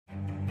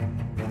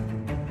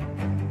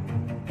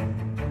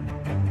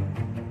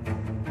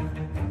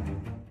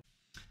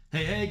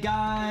Hey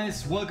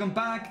guys, welcome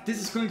back.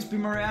 This is going to be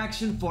my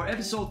reaction for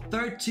episode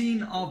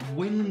 13 of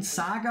Vinland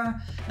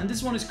Saga, and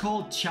this one is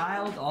called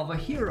Child of a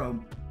Hero.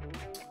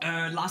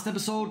 Last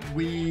episode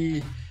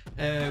we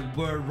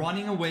were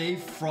running away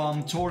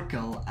from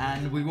Thorkell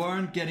and we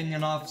weren't getting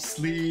enough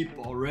sleep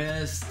or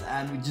rest,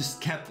 and we just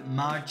kept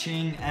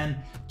marching, and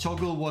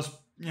Thorkell was,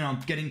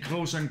 getting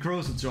closer and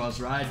closer to us,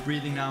 right?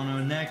 Breathing down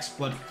our necks,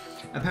 but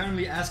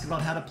apparently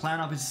Askeladd had a plan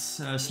up his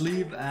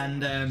sleeve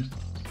and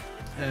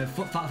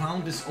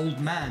found this old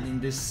man in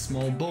this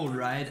small boat,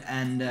 right?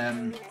 And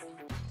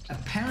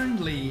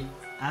apparently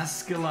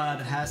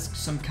Askeladd has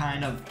some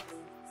kind of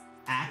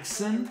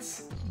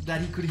accent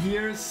that he could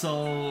hear,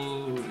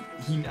 so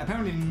he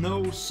apparently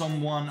knows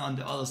someone on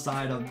the other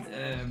side of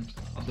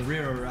the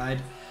river,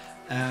 right?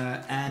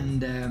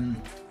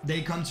 And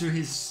they come to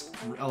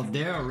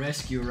their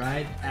rescue,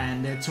 right?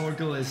 And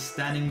Thorkell is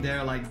standing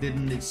there, like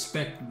didn't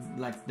expect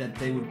like that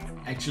they would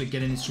actually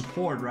get any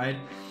support, right?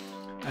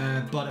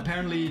 But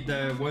apparently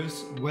the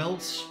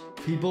Welsh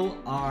people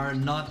are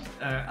not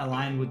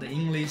aligned with the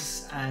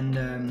English and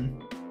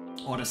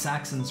or the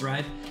Saxons,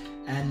 right?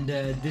 And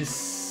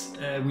this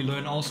we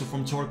learn also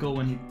from Thorkell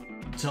when he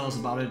tells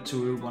about it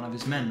to one of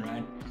his men,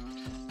 right?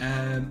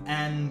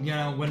 And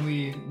when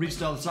we reach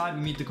the other side,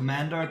 we meet the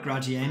commander,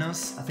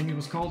 Brycheiniog, I think it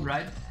was called,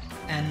 right?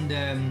 And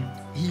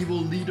he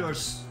will lead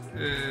us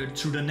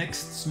to the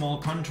next small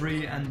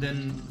country, and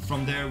then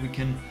from there we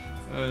can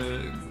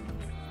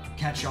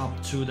catch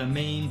up to the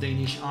main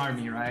Danish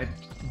army, right?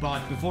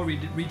 But before we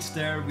reached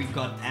there, we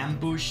got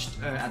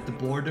ambushed at the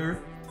border,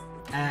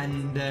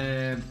 and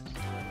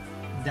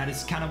that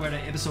is kind of where the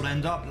episode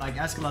ended up. Like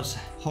Askeladd's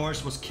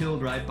horse was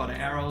killed, right, by the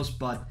arrows,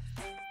 but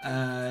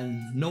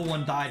no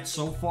one died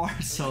so far.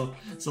 So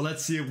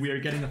let's see if we are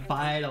getting a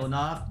fight or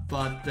not.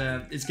 But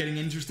it's getting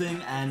interesting,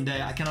 and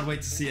I cannot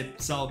wait to see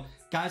it. So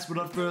guys,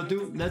 without further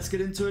ado, let's get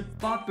into it.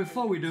 But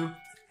before we do,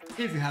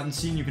 if you haven't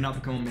seen, you can now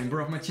become a member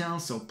of my channel,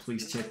 so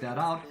please check that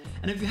out.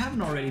 And if you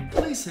haven't already,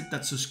 please hit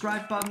that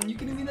subscribe button. You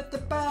can even hit the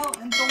bell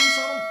and don't miss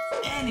out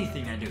on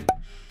anything I do.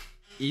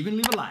 Even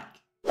leave a like.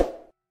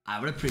 I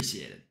would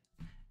appreciate it.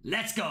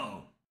 Let's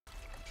go!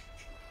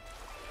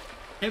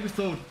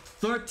 Episode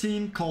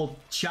 13 called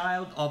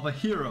Child of a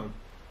Hero.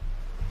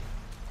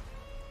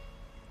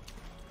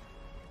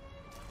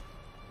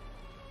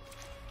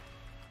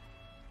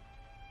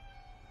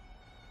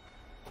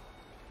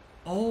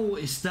 Oh,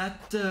 is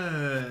that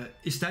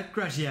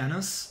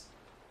Brycheiniog?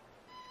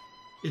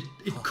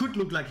 It could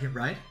look like him,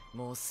 right?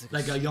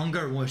 Like a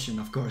younger version,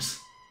 of course.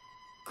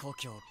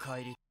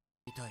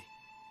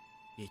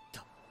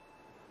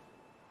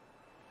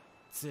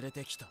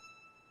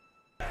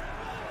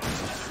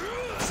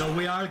 So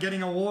we are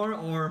getting a war,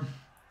 or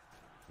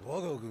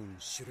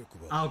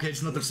okay,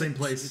 it's not the same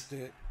place.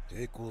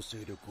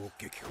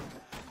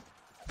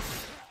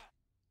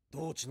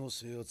 同地の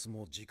制圧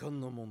も時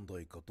間の問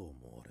題かと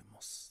思われ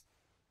ます。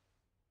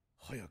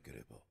早け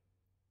れば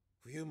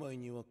冬前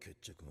には決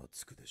着が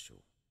つくでしょ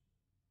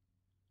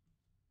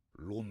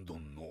う。ロンド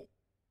ンの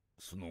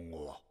その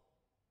後は。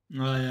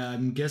Yeah,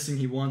 I'm guessing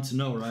he wants to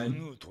know, right? カ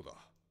ヌート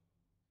だ。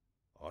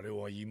あれ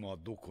は今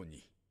どこ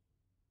に？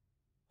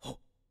はっ。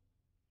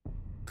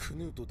カ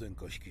ヌート殿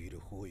下率い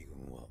る包囲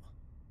軍は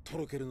ト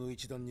ロケルの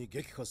一団に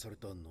撃破され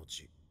た後、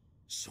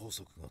消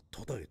息が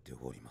途絶えて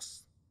おりま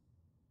す。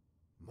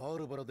マー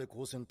ルバラで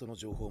交戦との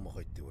情報も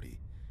入っており、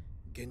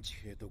現地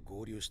兵と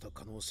合流した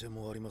可能性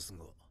もあります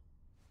が、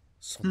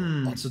so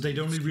they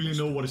don't really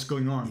know what is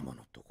going on. 今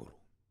のところ。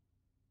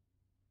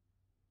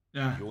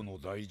Yeah. 世の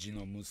大事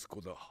な息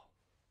子だ。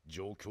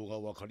状況が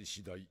分かり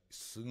次第、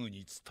すぐ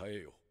に伝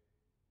えよ。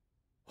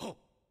はっ。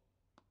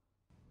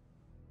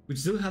We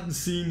still haven't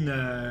seen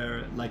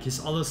like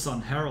his other son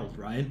Harold,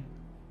 right?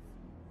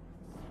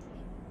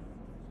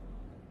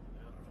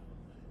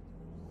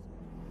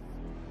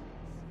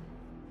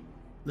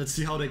 Let's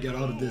see how they get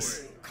out of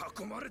this.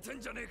 囲まれて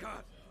んじゃねえ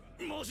か。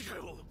マジか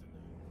よ。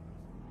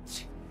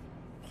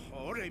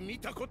俺見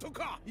たこと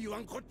か。言わ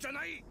んこっちゃ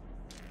ない。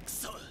く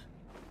そ。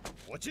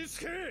落ち着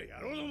け、野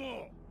郎ど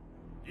も。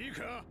いい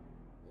か。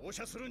放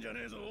射するんじゃ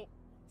ねえぞ。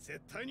絶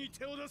対に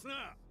手を出す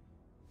な。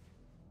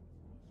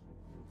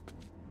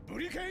ブ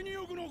リケイニ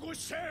オグのご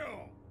使者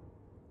よ。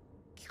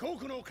帰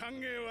国の歓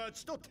迎は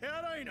血と手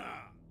洗い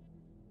な。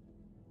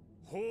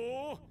ほう。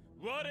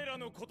我ら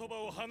の言葉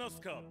を話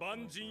すか、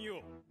万人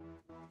よ。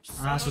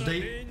Ah, so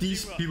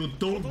these people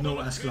don't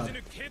know Askeladd.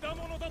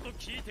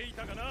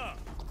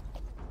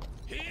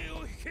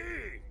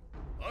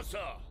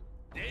 朝、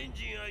電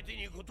人相手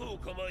にことを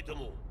構えて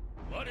も、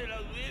我ら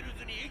ウェール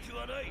ズに益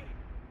はない。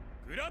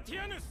グラテ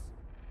ィアヌス、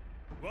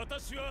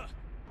私は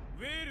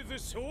ウェール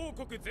ズ諸王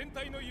国全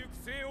体の行く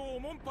末をお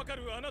もんぱか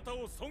るあなた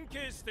を尊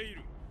敬してい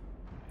る。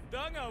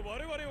だが我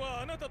々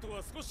はあなたと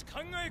は少し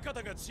考え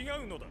方が違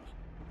うのだ。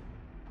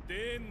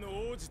デーン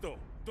の王子と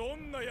ど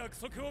んな約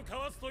束を交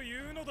わすと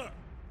いうのだ。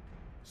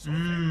So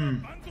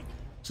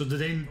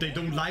they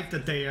don't like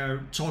that they are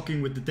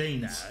talking with the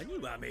Danes.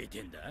 何わめい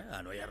てんだ、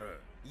あの野郎。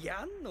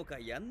やんのか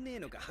やんねえ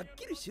のかはっ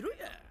きりしろ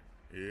や。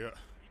いや、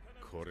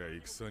こりゃ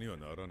戦には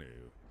ならねえよ。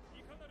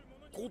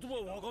言葉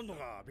わかんの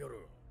か、ビョル。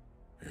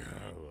いや、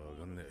わ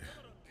かんね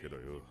えけど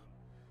よ、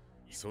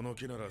その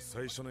木なら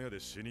最初の矢で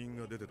死人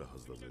が出てたは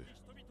ずだぜ。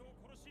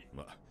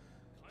ま、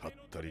はっ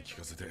たり聞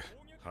かせて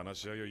話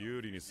し合いを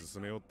有利に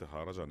進めようって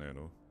腹じゃねえ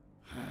の。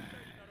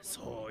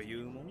そう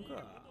いうもん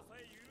か。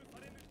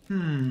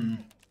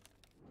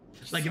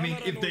Like, I mean,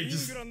 if they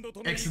just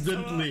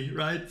accidentally,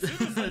 right,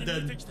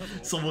 then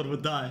someone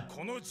would die.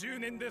 この10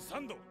年で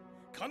3度、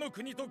かの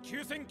国と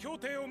休戦協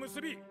定を結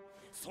び、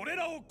それ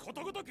らをこ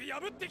とごとく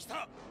破ってき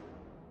た。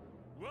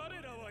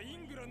我らはイ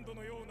ングランド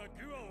のような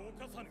愚は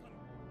犯さぬ。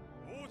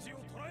王子を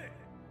捕らえ、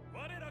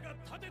我らが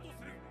盾とす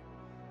る。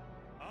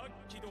悪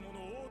鬼どもの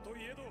王と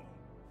いえど、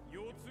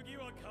世継ぎ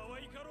は可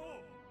愛か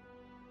ろ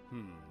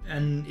う。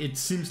And it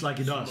seems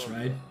like it does,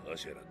 right? ア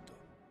シェラッ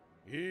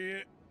ド。いい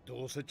え、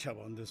どうせ茶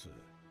番です。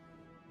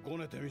ご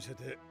ねてみせ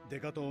て出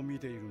方を見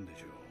ているんで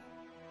しょ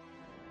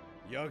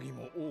う。ヤギ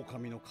も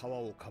狼の皮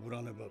をかぶ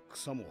らねば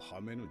草も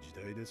はめぬ時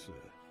代です。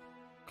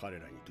彼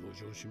らに同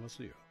情しま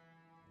すよ。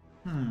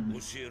教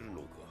える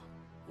のか、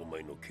お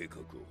前の計画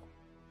を。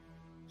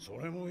そ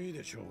れもいい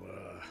でしょう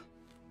が、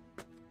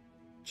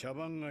茶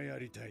番がや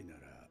りたいな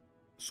ら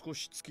少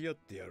し付き合っ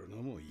てやる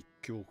のも一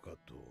興か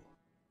と。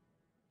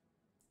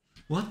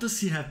What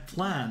does he have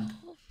planned?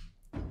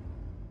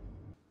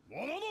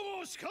 者ど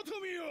もしかと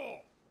見よ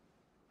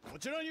う。こ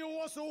ちらにお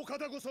わすお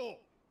方こそ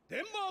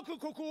デンマーク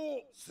国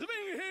王スベン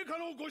陛下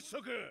のご子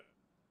息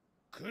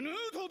クヌー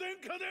ト殿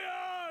下で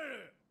あ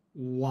る。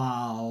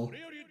 Wow.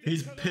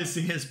 He's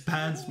pissing his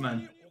pants,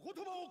 man. お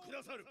言葉をく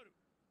ださる。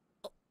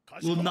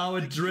 Will now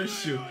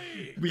address you.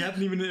 We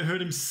haven't even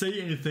heard him say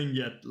anything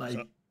yet.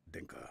 Like,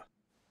 殿下、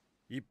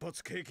一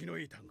発景気の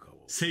いい短歌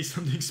を。 say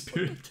something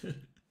spirited.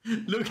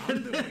 Look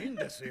at でもいい that. ん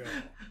ですよ。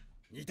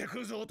似てく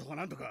るぞとか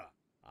なんとか、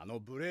あの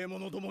無礼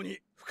者どもに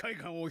不快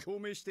感を表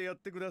明してやっ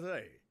てくださ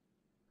い。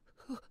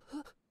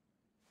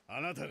あ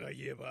なたが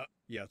言えば、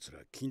奴ら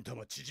金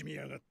玉縮み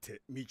上がっ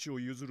て道を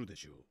譲るで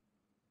しょう。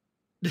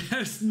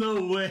 There's no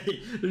way.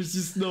 There's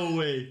just no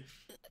way.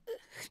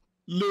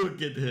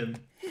 Look at him.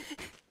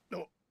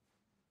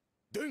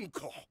 殿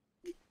下。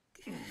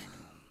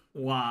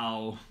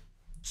 Wow.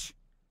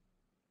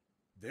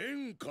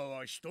 殿下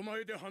は人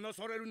前で話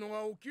されるの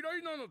がお嫌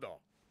いなのだ。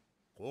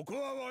ここ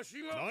はわ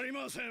しが。なり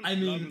ません。 I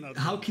mean,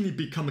 how can he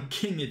become a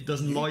king if he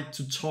doesn't like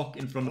to talk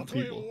in front of たと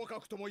え people? お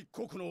若くとも一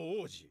国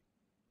の王子、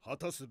果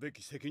たすべ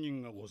き責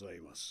任がござい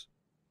ます。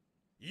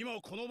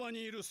今この場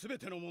にいるすべ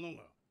ての者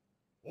が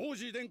王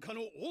子殿下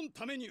の御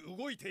ために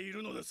動いてい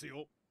るのです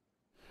よ。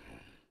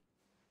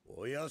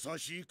お優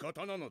しい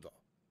方なのだ。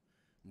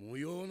無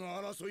用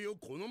の争いを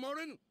好ま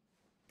れぬ。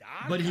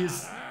 But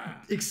he's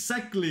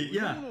exactly,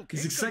 yeah,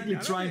 he's exactly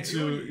trying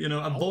to, you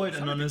know, avoid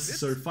an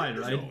unnecessary fight,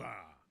 right?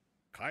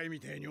 貝み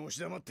てえに押し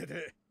黙って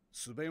て、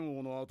スベン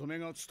王の跡目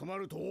が務ま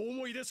るとお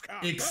思いですか。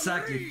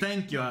 Exactly.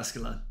 Thank you,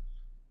 Askeladd.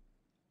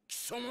 貴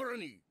様ら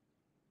に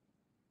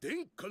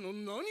殿下の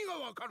何が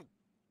わかる。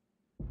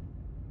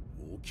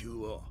王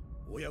宮は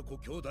親子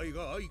兄弟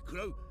が相食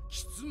らう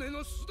狐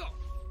の巣だ。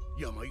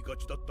病が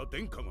ちだった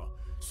殿下が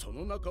そ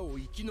の中を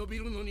生き延び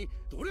るのに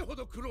どれほ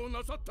ど苦労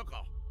なさった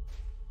か。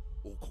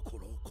お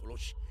心を殺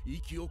し、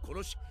息を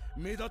殺し、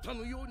目立た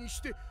ぬように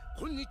して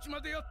今日ま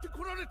でやって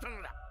こられた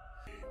のだ。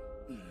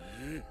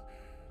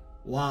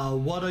Wow,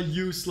 what a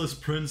useless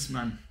prince,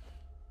 man.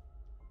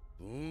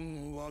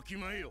 わき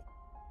まえよ。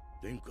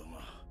殿下が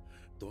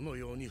どの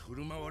ように振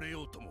る舞われ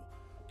ようとも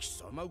貴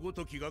様ご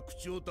ときが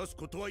口を出す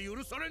ことは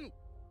許されぬ。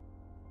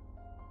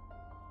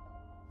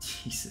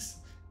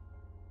 Jesus.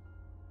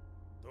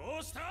 ど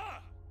うし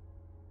た。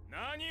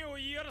何を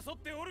言い争っ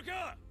ておる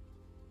か。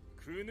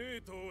クヌ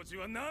ート王子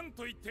は何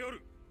と言ってお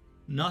る。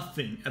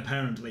 Nothing,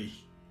 apparently.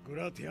 グ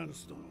ラティアヌ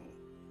ス殿、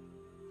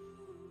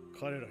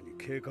彼らに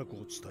計画を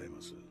伝え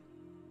ます。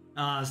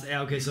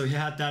 Yeah, okay, so he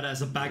had that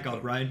as a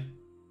backup, right?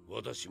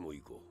 私も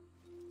行こ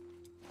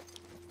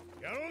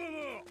野郎ど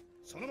も、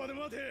その場で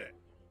待て。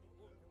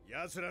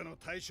奴らの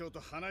大将と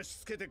話し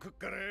つけてくっ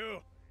から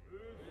よ。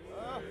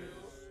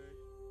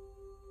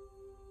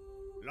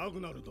ラグ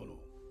ナル殿、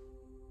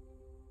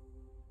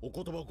お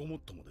言葉ごもっ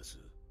ともです。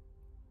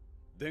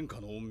殿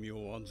下の恩名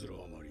を案ずる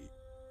あまり、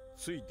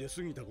つい出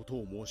過ぎたこと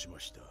を申しま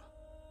した。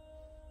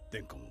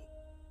殿下も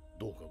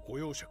どうかご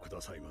容赦くだ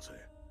さいませ。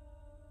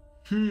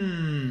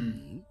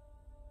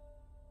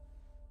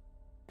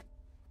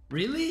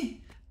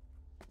Really?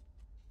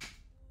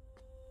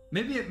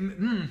 Maybe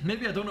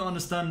I don't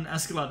understand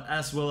Askeladd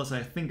as well as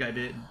I think I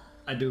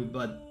do,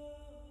 but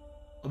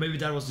or maybe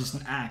that was just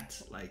an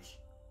act. Like,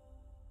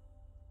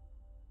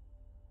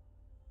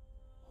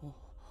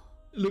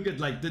 look at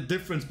like the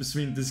difference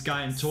between this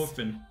guy and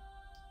Thorfinn.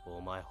 お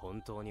前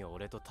本当に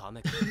俺とタ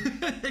メ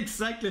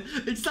exactly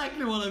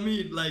what I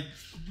mean. Like,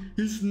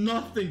 he's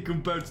nothing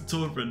compared to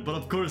Thorfinn, but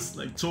of course,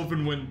 like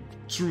Thorfinn went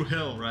through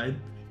hell, right?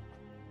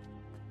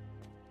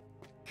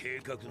 計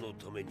画の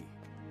ために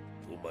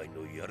お前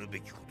のやる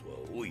べきことは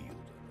多いよう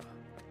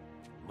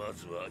だな。ま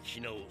ずはヒ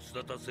ナを巣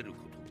立たせるこ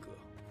とか。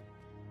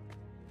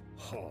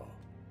はあ、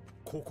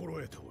心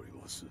得ており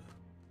ます。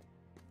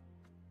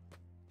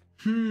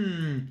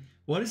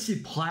What is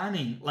he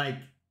planning? Like,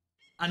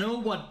 I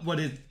know what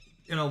it,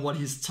 you know, what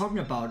he's talking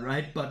about,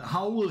 right? But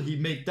how will he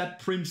make that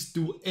prince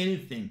do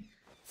anything?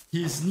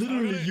 He's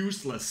literally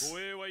useless.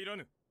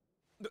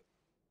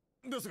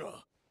 です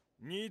が、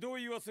二度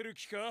言わせる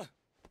気か？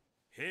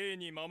兵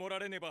に守ら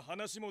れねば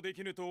話もで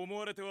きぬと思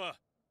われては、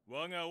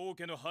我が王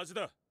家の恥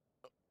だ。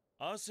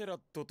アシェラッ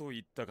トと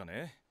言ったか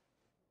ね？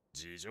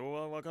事情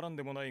はわからん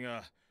でもない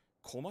が、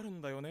困る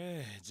んだよ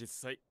ね、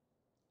実際。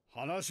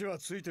話は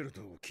ついてる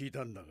と聞い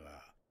たんだが。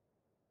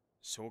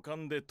書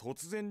簡で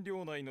突然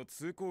領内の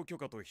通行許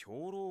可と兵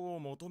糧を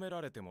求め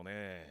られても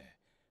ね、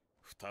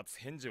二つ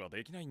返事は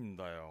できないん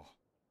だよ。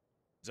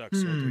弱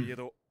小といえ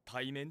ど、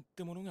対面っ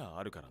てものが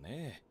あるから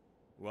ね。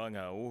我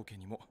が王家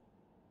にも。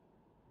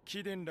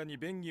貴殿らに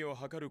便宜を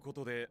図るこ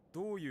とで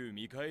どういう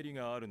見返り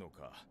があるの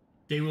か。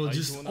They will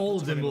just, all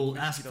of them will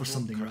ask for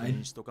something,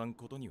 right? しとかん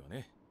ことには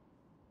ね。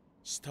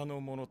下の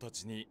者た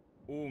ちに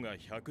王が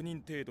100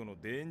人程度の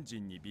デエンジ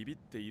ンにビビっ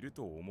ている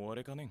と思わ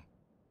れかねん。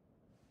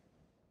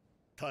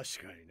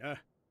確かに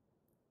な。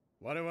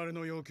我々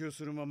の要求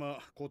するまま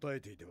答え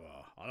ていて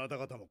はあなた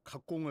方も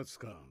格好がつ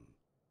かん。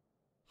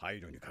配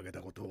慮にかけ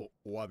たことを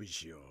お詫び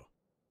しよう。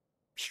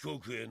帰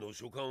国への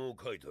書簡を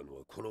書いたの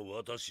はこの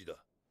私だ。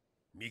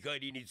見返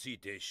りについ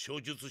て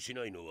証述し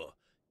ないのは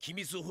機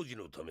密保持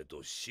のため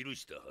と記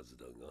したはず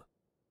だが。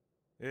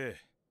え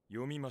え、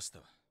読みました。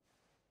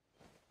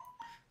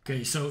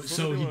Okay, so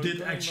he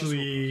did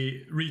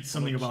actually read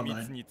something about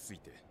that.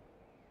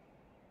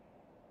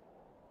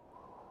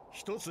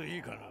 一つい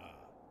いかな。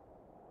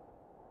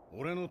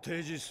俺の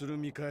提示する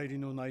見返り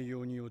の内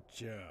容によっ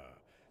ちゃ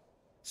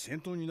戦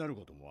闘になる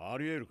こともあ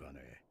り得るかね、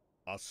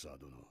アッサー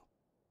殿。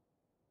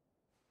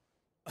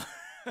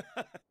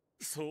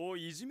そう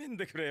いじめん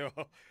でくれよ。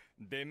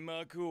デンマ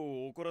ーク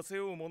王を怒らせ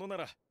ようものな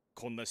ら、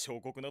こんな小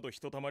国など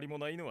ひとたまりも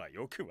ないのは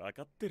よくわ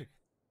かってる。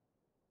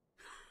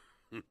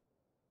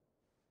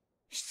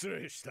失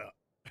礼した。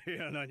い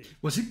や何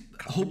Was he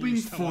hoping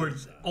for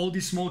all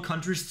these small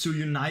countries to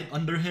unite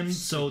under him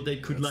so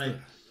they could like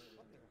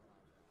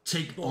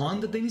take on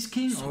the Danish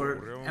king?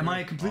 Or am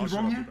I completely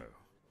wrong here?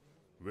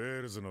 ウェ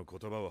ールズの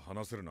言葉を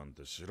話せるなん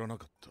て知らな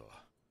かった。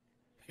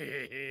へ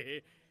へ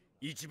へ、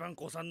一番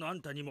子さんのあ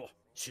んたにも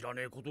知ら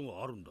ねえこと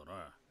があるんだ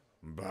な。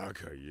バ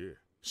カ言え。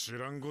知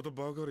らんこと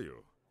ばかりよ。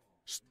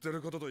知って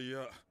ることとい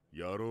や、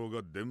野郎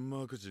がデン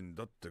マーク人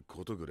だって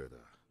ことぐらいだ。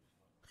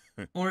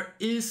Or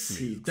is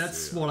he?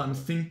 That's what I'm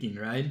thinking,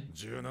 right?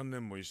 十何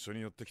年も一緒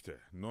にやってきて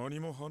何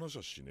も話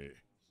はしねえ。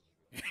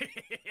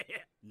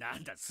な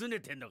んだ、拗ね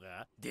てんの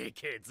か？で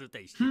けえ図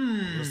体して。う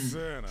るせ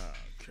えな。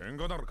喧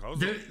嘩なら買う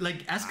ぞ。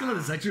Like Askeladd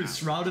is actually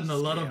shrouded in a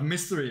lot of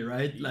mystery,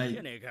 right?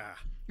 Like,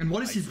 and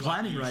what is he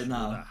planning right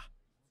now?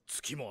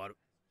 月もある。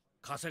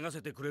稼が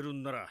せてくれる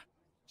んなら、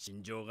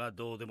心情が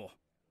どうでも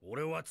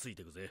俺はつい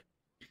てくぜ。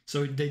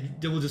So they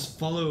will just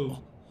follow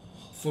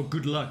for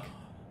good luck.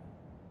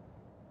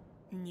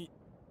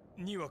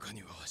 にわか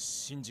には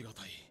信じが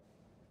たい。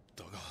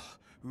だが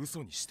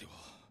嘘にしては。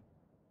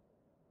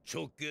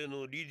直系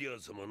のリディア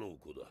様の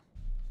子だ。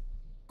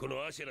こ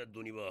のアシェラッ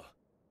ドには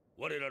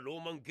我らロ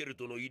ーマンケル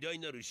トの偉大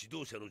なる指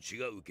導者の血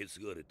が受け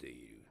継がれて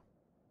いる。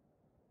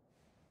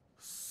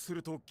す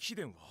ると貴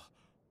殿は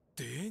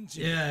デーン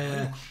人。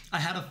Yeah,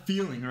 I had a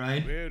feeling,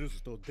 right? ウェール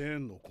ズとデー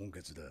ンの根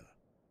血だ。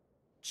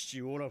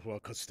父オラフは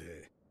かつ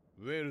て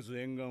ウェールズ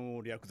沿岸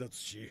を略奪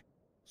し、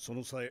そ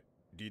の際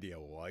リディア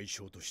を愛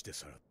称として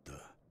さらった。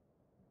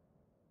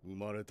生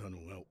まれたの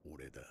が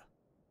俺だ。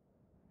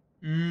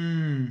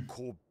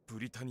古ブ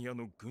リタニア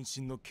の軍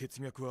神の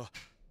血脈は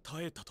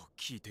絶えたと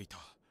聞いていた。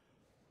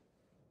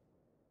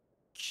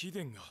貴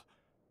殿が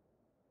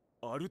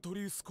アルト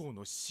リウス公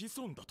の子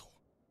孫だと。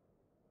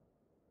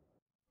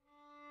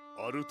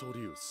アルト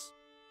リウス、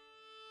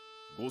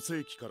5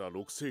世紀から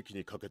6世紀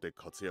にかけて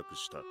活躍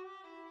した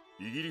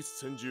イギリス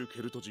先住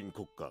ケルト人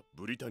国家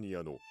ブリタニ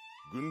アの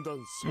軍団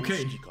総指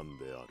揮官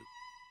である。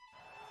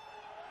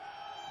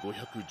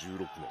516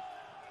年、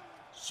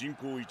信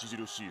仰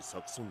著しい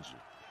サクソン人、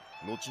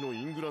後の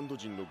イングランド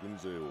人の軍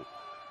勢を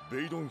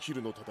ベイドンヒ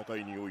ルの戦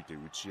いにおいて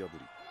打ち破り、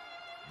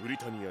ブリ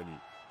タニアに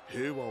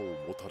平和を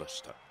もたら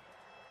した。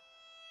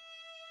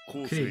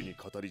後世に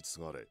語り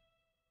継がれ、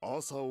ア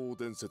ーサー王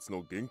伝説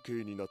の原型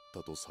になっ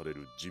たとされ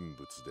る人物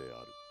で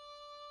あ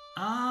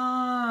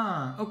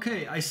る。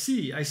Okay, I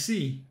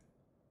see.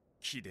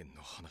 貴殿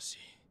の話、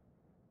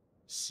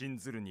信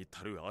ずるに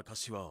足る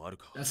証はある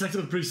か？ That's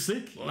actually pretty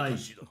sick. Like,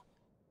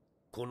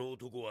 この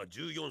男は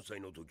14歳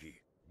の時、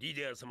リ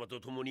ディア様と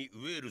共に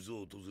ウェールズを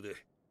訪れ、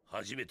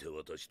初めて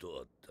私と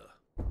会っ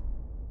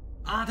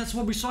た。that's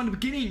what we saw in the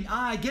beginning.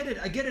 I get it.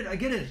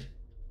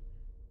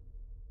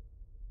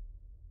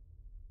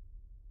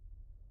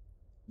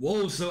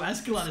 Whoa, so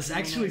Askeladd is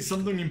actually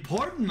something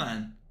important,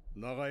 man.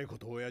 長いこ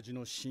と親父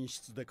の寝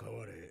室で飼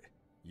われ、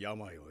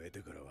病を得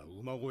てからは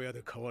馬小屋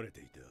で飼われ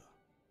ていた。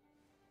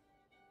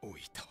お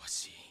いたわ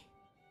しい。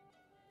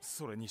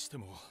それにして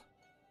も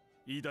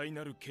偉大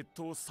なる血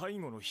統最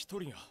後の一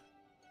人が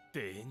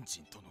デエン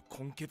ジンとの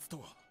根血と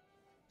は。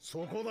そ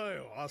こだ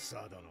よ、アッ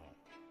サー殿。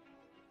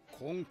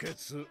根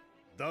血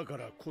だか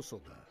らこそ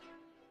だ。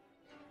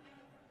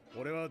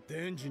俺は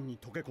デン人に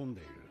溶け込ん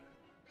でいる。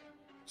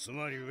つ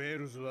まりウェー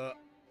ルズは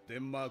デ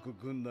ンマーク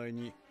軍内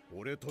に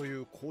俺とい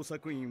う工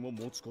作員を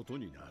持つこと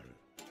になる。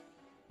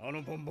あ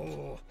のボンボ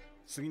ンを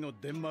次の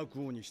デンマー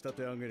ク王に仕立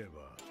て上げれば、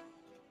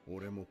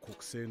俺も国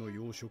政の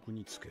要職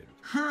につける。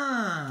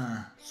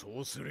そ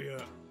うすりゃ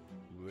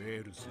ウ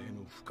ェールズへ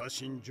の不可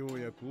侵条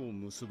約を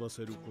結ば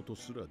せること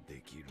すら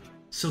できる。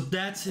 So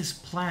that's his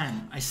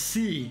plan. I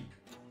see.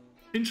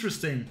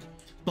 Interesting.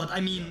 But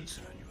I mean,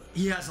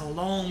 he has a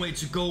long way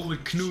to go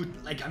with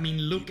Canute. Like, I mean,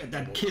 look at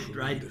that kid,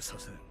 right?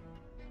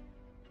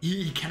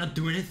 He cannot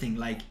do anything,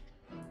 like.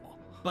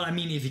 But I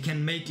mean, if he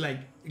can make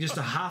like just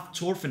a half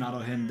Thorfinn out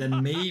of him,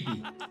 then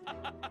maybe.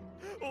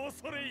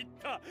 恐れ入っ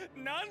た。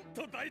なん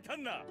と大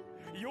胆な。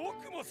よ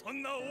くもそ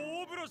んな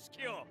大風呂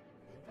敷を。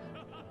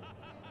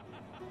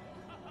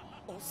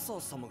アッサ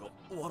ー様が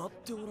笑っ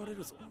ておられ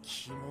るぞ。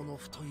着物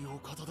太いお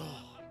方だ。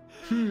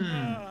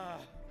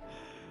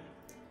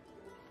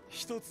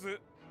一つ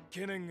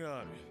懸念が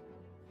ある。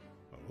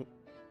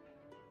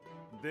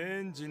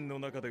デーン人の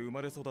中で生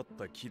まれ育っ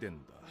た貴殿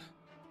だ。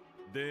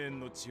デーン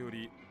の血よ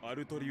りア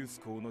ルトリウス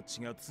公の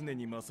血が常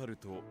に勝る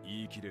と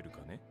言い切れるか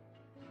ね。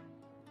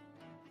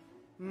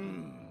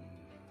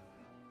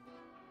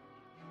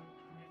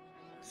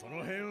そ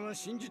の辺は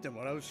信じて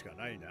もらうしか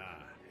ないな。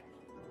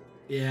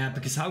Yeah,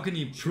 because how can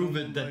he prove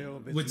it that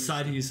which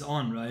side he's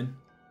on, right?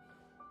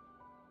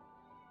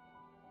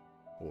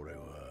 俺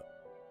は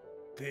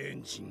デ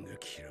ン人が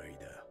嫌い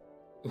だ。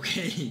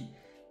Okay.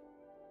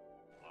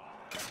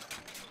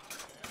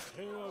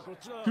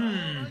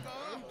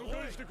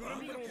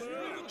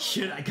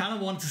 Shit, I kind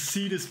of want to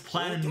see this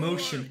plan in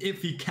motion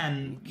if he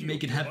can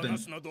make it happen.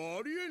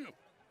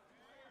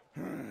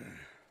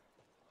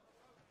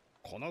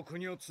 この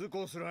国を通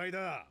行する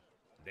間、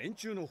連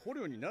中の捕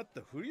虜になっ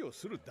たふりを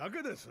するだ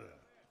けです。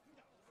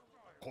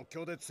国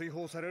境で追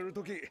放される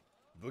とき、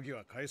武器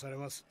は返され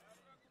ます。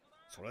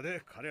それ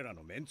で彼ら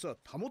のメンツは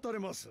保たれ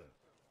ます。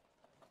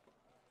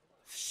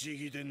不思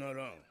議でな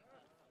らん。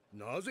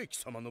なぜ貴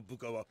様の部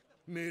下は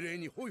命令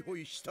にホイホ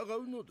イ従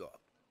うのだ。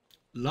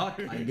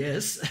Luck, I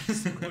guess.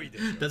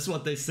 That's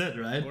what they said,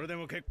 right? これで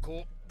も結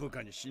構部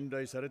下に信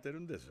頼されてる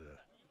んです。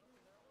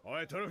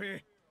おいトロフィ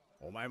ー、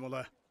お前も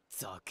だ。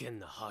ざけん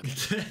なハゲ。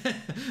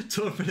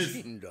Thorfinn is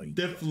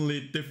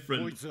definitely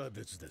こい different. つは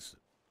別です。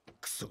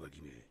クソガ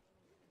キめ。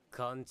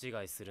勘違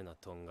いするな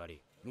とんが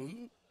り。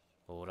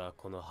俺は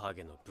このハ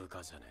ゲの部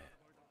下じゃねえ。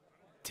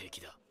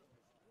敵だ。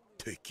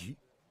敵？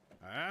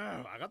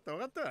ああ、分かった分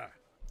かった。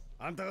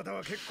あんた方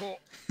は結構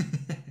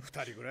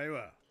二人ぐらい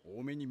は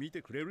多めに見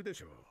てくれるで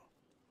しょう。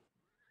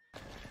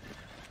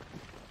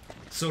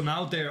 So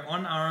now they're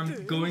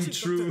unarmed, going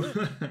through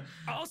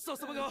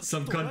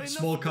some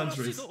small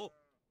countries.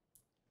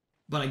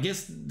 But I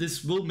guess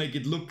this will make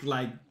it look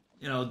like,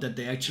 you know, that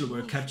they actually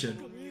were captured.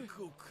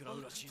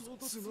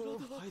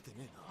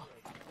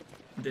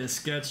 They're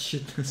scared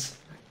shitless.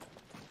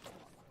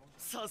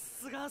 さ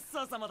すがアッ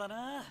サー様だ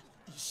な。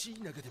石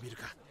投げてみる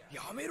か。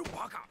やめろ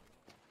バカ。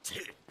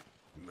て、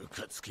ム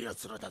カつきや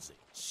つらだぜ。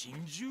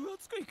心中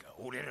扱いか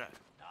俺ら。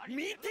見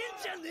てん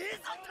じゃねえ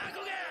ぞタ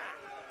コが。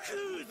食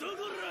うぞ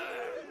こ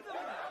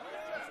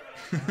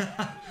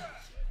ら。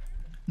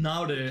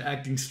Now they're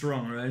acting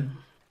strong, right?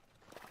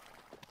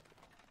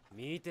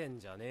 見てん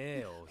じゃねえ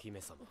よお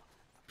姫様。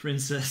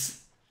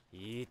 Princess.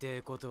 言いて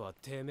えことは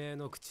てめえ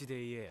の口で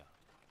言えや。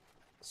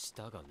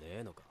舌がね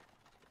えのか。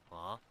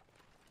あ？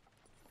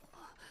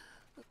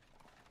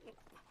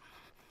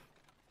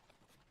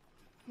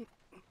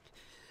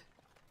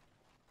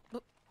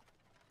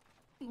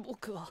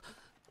僕は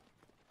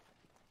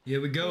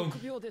Here we go.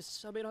 6秒で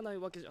喋らない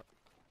わけじゃ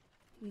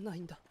ない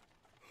んだ。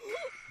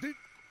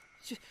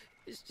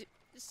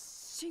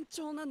慎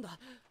重なんだ。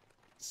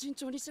慎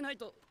重にしない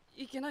と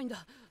いけないん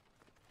だ。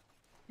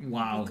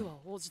Wow. 僕は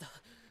王子だ。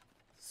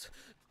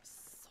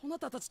そな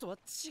たたちとは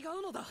違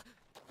うのだ。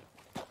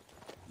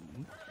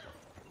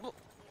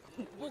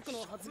僕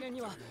の発言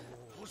には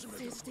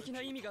政治的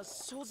な意味が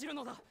生じる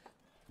のだ。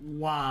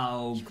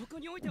 Wow. 帰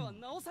国においては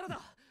なおさらだ。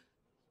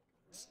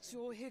父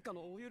王陛下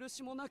のお許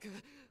しもなく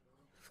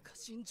不可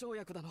侵条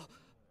約だの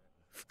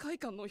不快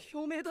感の表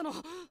明だの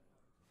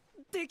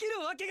できる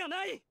わけが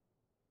ない。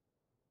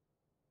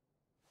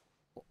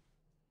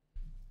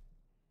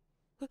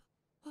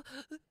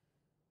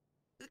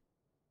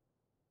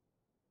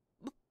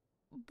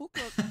僕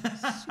は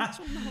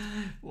慎重なのだ。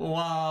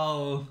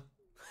Wow.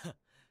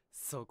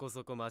 そこ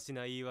そこマシ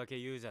な言い訳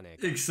言うじゃね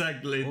えか。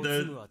 Exactly. お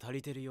つむは足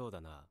りてるようだ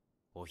な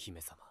お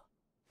姫様。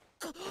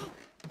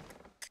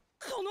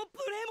この無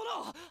礼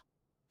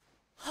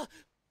者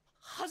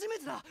初め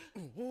てだ。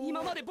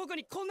今まで僕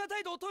にこんな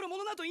態度を取る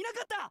者などいな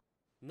かった。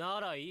な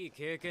らいい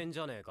経験じ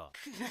ゃねえか。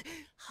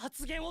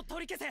発言を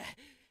取り消せ。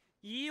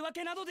言い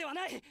訳などでは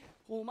ない。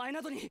お前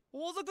などに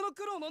王族の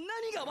苦労の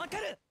何がわか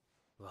る。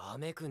わ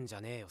めくんじ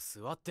ゃねえよ、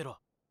座ってろ。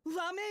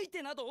わめい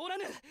てなどおら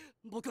ぬ。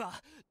僕は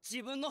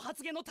自分の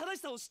発言の正し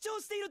さを主張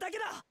しているだけ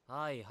だ。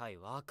はいはい、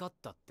わかっ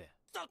たって。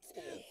大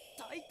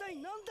体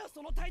なんだ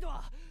その態度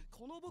は。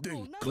この僕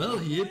を Well,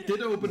 he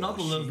did open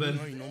up a little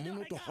bit. の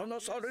ものと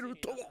話される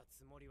とは。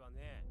つもりは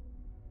ね。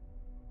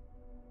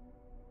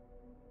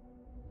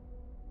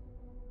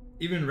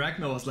even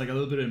Ragnar was like a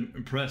little bit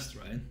impressed,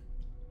 right?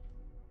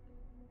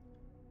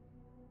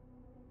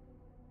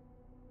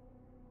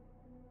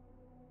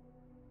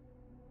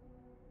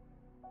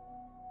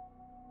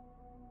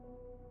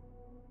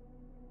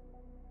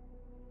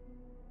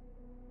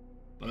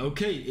 But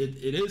okay,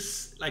 it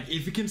is like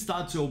if you can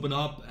start to open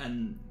up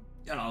and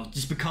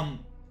just become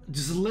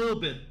just a little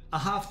bit a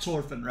half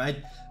Thorfinn, right?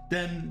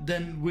 Then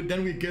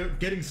we're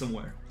getting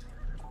somewhere.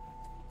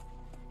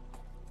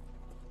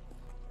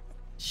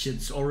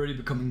 Shit's already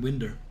becoming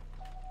winter.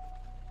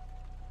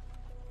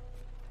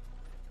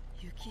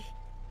 Yuki.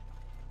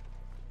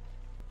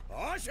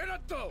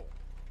 Askeladd!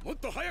 もっ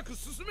と早く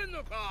進めん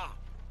のか。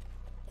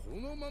こ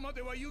のまま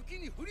では雪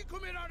に振り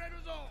込められる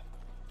ぞ。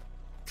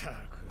た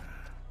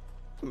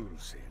く、うる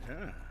せえ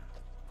な。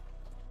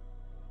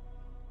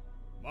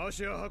マー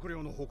シア伯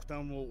領の北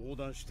端を横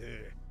断し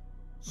て、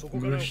そこ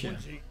から本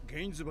陣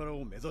ゲインズバラ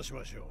を目指し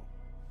ましょ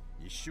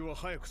う。一周は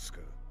早く着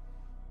く。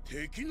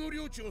敵の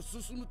領地を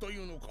進むと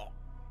いうのか。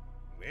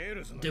ウェー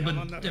ルズの山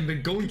の中で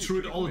They've been going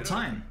through it all the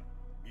time.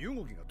 身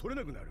動きが取れ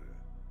なくなる。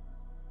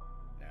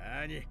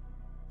なに、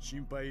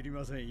心配いり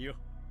ませんよ。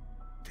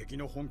敵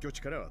の本拠地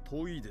からは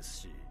遠いで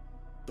すし。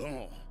だが、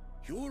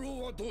兵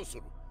糧はどうす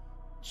る？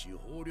地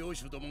方領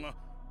主どもが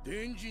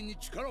伝人に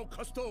力を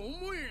貸すとは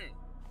思えん。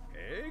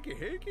平気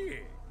平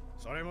気。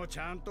それもち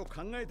ゃんと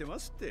考えてま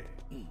すって。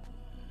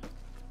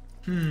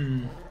野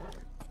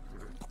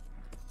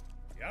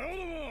郎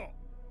ども、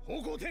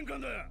方向転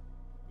換だ。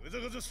ぐ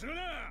ずぐずする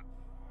な。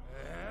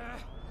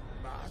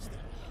マジで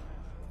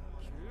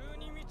急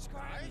に道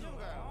変えるの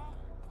かよ。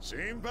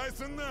心配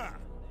すんな。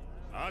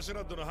アシュ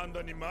ラッドの判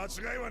断に間違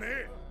いはね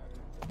え。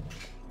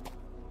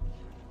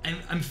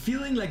I'm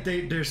feeling like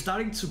they're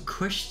starting to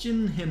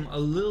question him a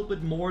little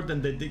bit more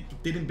than they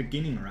did in the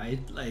beginning, right?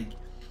 Like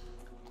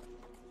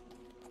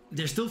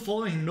they're still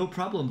following him, no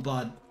problem,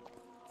 but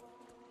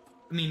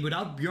I mean,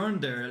 without Bjorn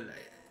there,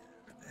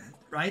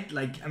 right?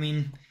 Like, I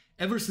mean,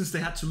 ever since they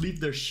had to leave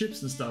their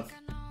ships and stuff.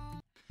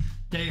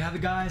 There you have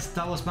it, guys.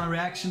 That was my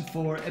reaction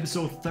for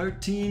episode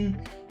 13,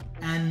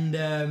 and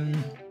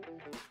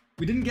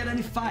we didn't get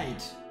any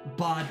fight.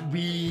 But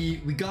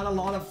we got a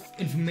lot of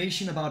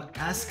information about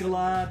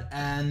Askeladd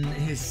and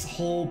his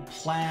whole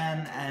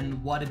plan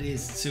and what it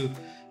is to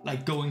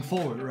like going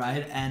forward,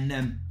 right? And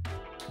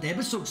the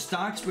episode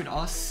starts with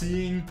us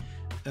seeing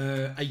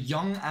a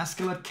young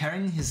Askeladd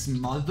carrying his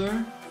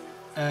mother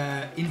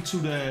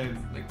into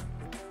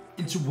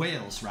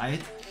Wales,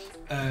 right?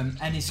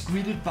 And he's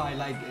greeted by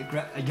like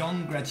a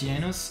young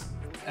Brycheiniog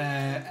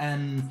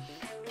and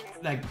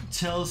like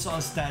tells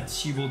us that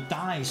she will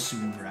die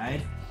soon,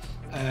 right?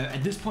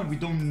 At this point we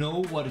don't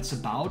know what it's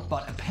about,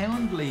 but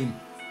apparently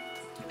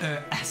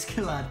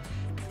Askeladd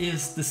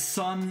is the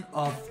son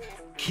of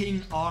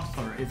King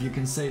Arthur, if you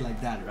can say like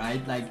that,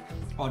 right? Like,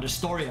 or the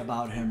story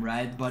about him,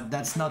 right? But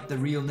that's not the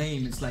real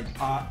name. It's like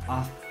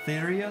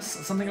Artorius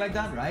or something like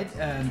that, right?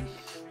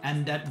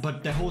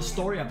 But the whole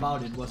story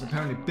about it was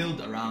apparently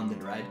built around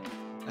it, right?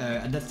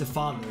 And that's the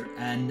father.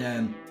 And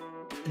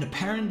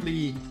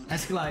apparently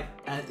Askeladd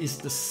is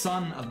the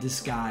son of this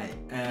guy.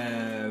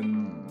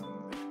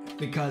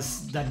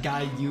 Because that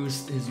guy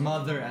used his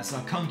mother as a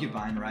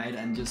concubine, right?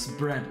 And just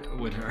bred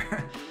with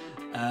her.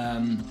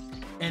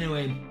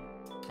 Anyway,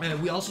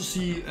 we also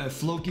see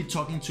Floki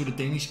talking to the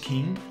Danish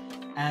king,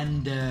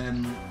 and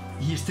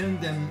he's telling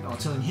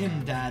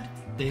him that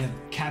they have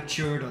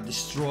captured or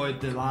destroyed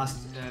the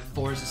last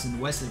forces in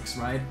Wessex,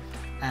 right?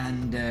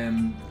 And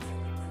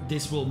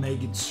this will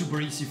make it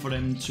super easy for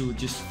them to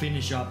just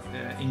finish up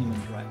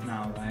England right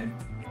now, right?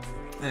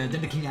 Then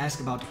the king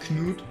asks about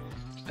Canute.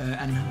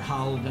 And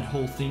how that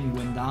whole thing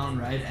went down,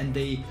 right? And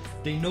they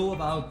know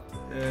about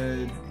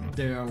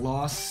their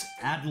loss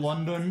at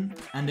London,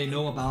 and they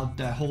know about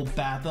the whole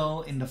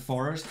battle in the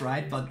forest,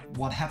 right? But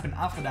what happened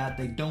after that,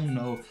 they don't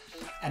know.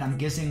 And I'm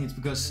guessing it's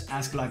because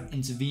Askeladd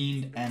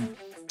intervened and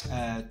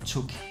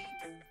took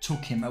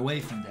him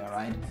away from there,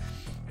 right?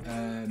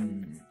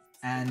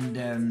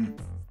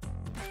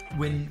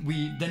 When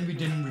we then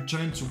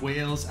return to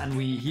Wales, and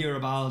we hear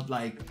about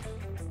like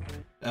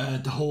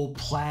the whole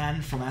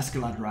plan from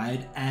Askeladd,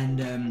 right?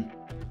 And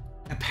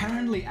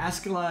apparently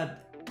Askeladd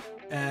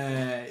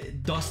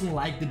doesn't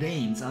like the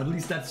Danes, at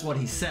least that's what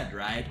he said,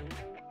 right?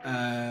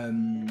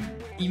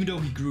 Even though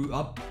he grew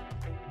up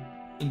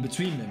in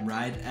between them,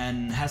 right?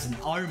 And has an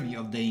army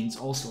of Danes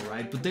also,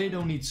 right? But they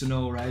don't need to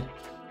know, right?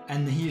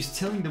 And he is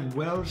telling the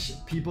Welsh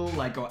people,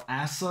 like, or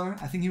Asser,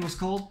 I think he was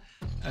called,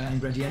 and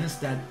Brycheiniog,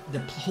 that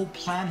the whole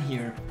plan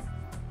here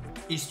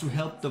is to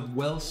help the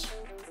Welsh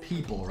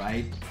people,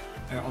 right?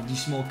 Of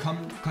these small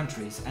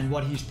countries, and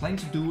what he's planning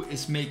to do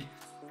is make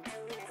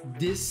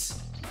this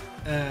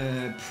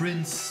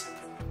prince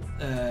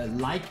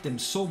like them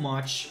so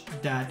much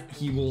that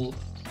he will,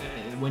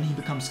 when he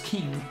becomes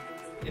king,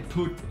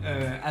 put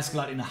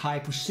Askeladd in a high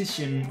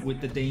position with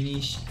the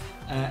Danish,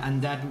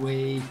 and that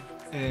way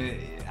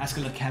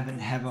Askeladd can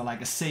have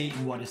like a say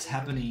in what is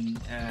happening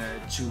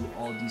to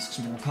all these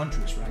small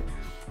countries, right?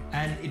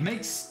 And it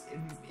makes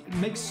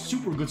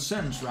super good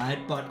sense, right?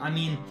 But I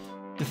mean,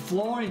 the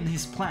flaw in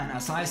his plan,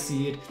 as I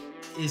see it,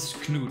 is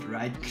Canute,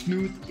 right?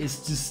 Canute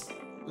is just,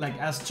 like,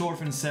 as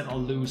Thorfinn said, a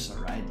loser,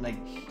 right? Like,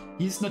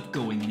 he's not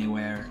going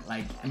anywhere.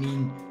 Like, I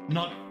mean,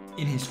 not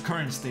in his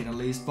current state at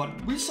least, but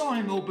we saw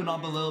him open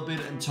up a little bit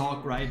and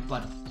talk, right?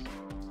 But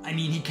I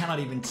mean, he cannot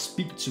even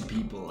speak to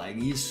people. Like,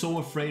 he's so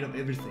afraid of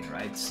everything,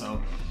 right?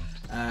 So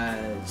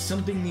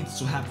something needs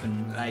to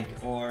happen, like,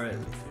 or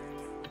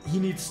he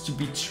needs to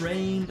be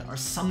trained or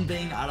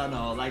something. I don't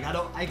know. Like,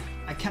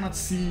 I cannot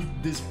see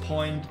this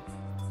point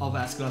of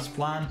Askeladd's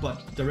plan,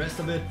 but the rest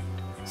of it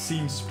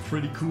seems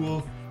pretty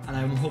cool, and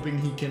I'm hoping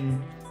he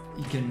can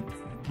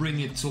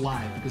bring it to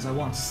life, because I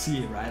want to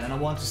see it, right? And I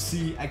want to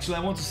see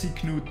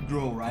Canute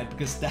grow, right?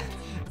 Because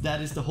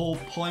that is the whole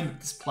point of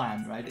this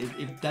plan, right?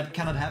 If that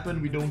cannot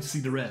happen, we don't see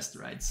the rest,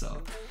 right?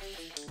 So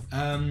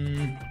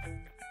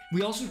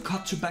we also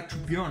cut back to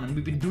Bjorn, and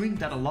we've been doing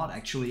that a lot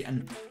actually,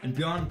 and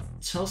Bjorn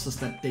tells us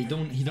that he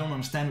don't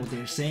understand what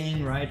they're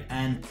saying, right?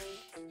 And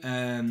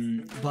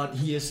but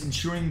he is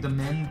ensuring the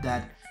men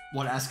that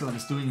what Askeladd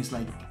is doing is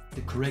like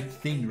the correct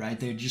thing, right?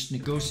 They're just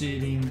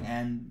negotiating,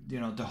 and you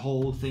know, the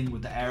whole thing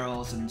with the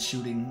arrows and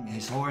shooting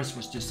his horse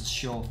was just a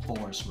show of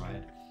force,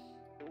 right?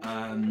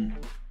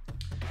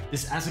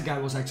 This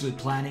Askeladd was actually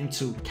planning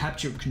to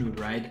capture Canute,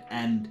 right?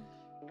 And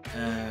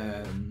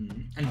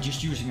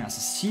just using it as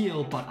a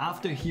shield, but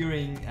after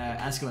hearing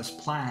Askeladd's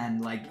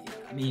plan, like,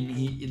 I mean,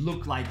 it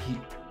looked like he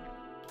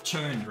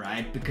turned,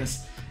 right?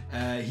 Because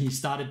he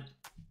started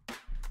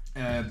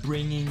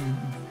bringing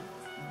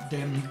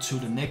them to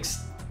the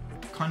next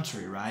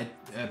country, right?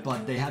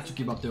 But they had to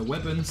give up their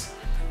weapons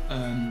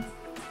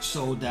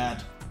so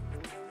that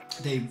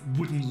they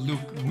wouldn't look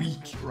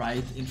weak,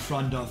 right, in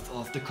front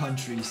of the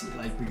countries,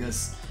 like,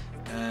 because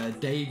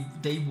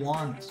they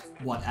want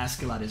what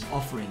Askeladd is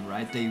offering,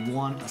 right? They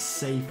want a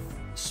safe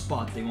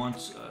spot. They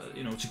want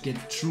you know, to get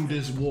through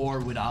this war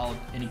without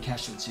any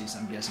casualties,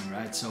 I'm guessing,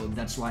 right? So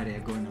that's why they are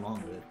going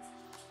along with it.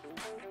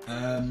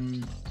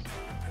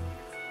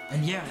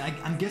 And yeah,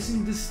 I'm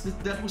guessing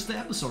that was the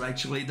episode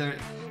actually.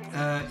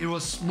 It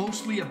was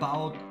mostly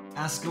about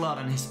Askeladd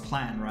and his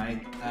plan,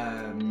 right?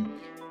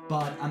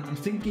 But I'm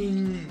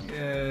thinking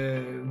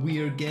we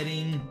are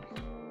getting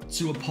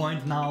to a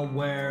point now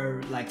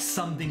where like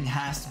something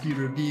has to be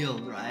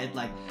revealed, right?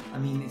 Like, I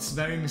mean, it's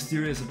very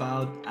mysterious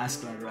about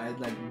Askeladd, right?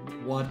 Like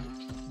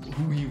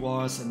who he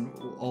was and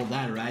all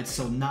that, right?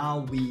 So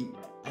now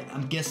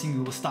I'm guessing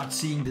we will start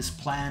seeing this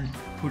plan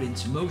put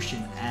into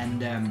motion,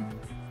 and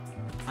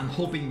I'm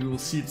hoping we will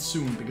see it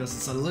soon, because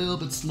it's a little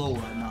bit slow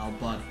right now,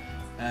 but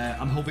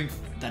I'm hoping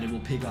that it will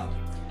pick up.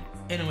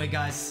 Anyway,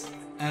 guys,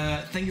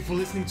 thank you for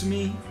listening to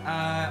me.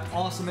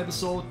 Awesome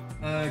episode.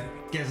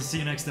 Guess I'll see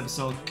you next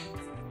episode.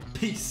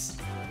 Peace.